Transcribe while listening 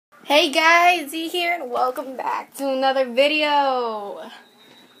Hey guys, Z here, and welcome back to another video.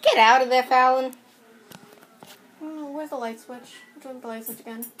 Get out of there, Fallon. Oh, where's the light switch? Which one's the light switch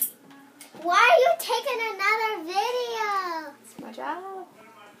again? Why are you taking another video? It's my job.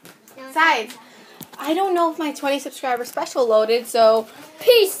 No, Besides, I don't know if my 20 subscriber special loaded, so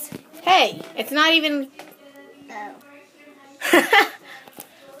peace. hey, it's not even... Oh.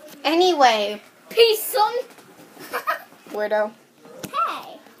 Anyway. Peace, son. Weirdo.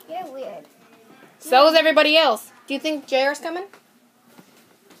 Hey, you're weird. So is everybody else. Do you think JR's coming?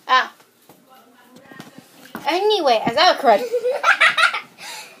 Ah. Anyway, as I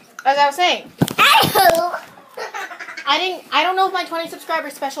was saying, I don't know if my 20 subscriber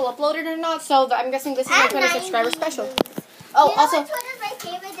special uploaded or not, so I'm guessing this is my 20 subscriber special. Oh, you know also, which one is my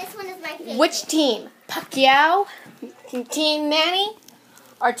favorite? This one is my favorite. which team? Pacquiao, Team Manny,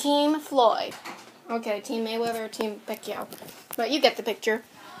 or Team Floyd? Okay, Team Mayweather or Team Pacquiao. But you get the picture.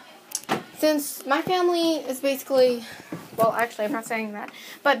 Since my family is basically, well, actually, I'm not saying that,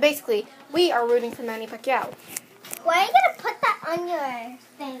 but basically, we are rooting for Manny Pacquiao. Why are you going to put that on your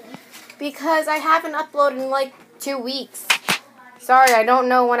thing? Because I haven't uploaded in like 2 weeks. Sorry, I don't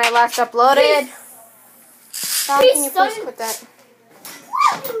know when I last uploaded. Stop, can you please quit that?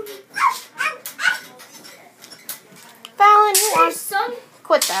 Fallon, you are... Son?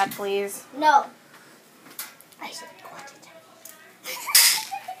 Quit that, please. No. I said quit it.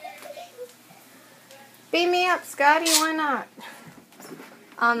 Beat me up, Scotty, why not?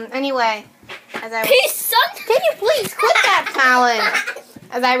 Anyway, as I was... Peace, son. Can you please quit that, Fallon?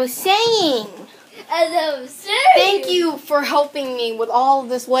 As I was saying... As I was saying. Thank you for helping me with all of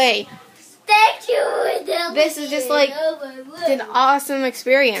this way. Thank you. This is just like an awesome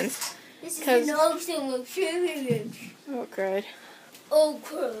experience. This is an awesome experience. Oh, good. Oh,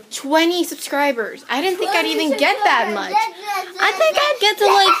 good. 20 subscribers. I didn't think I'd even get that much. I think I'd get to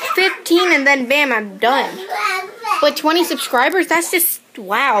like 15 and then bam, I'm done. But 20 subscribers, that's just,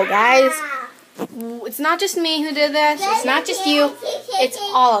 wow, guys. It's not just me who did this. It's not just you. It's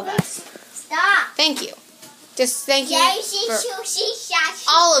all of us. Stop. Thank you. Just thank you for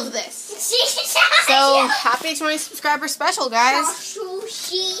all of this. So, happy 20 subscriber special, guys.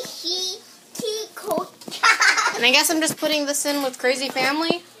 And I guess I'm just putting this in with Crazy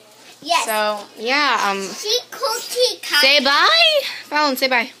Family. Yes. So, yeah, say bye. Fallon, say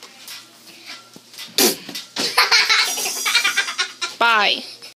bye. Bye.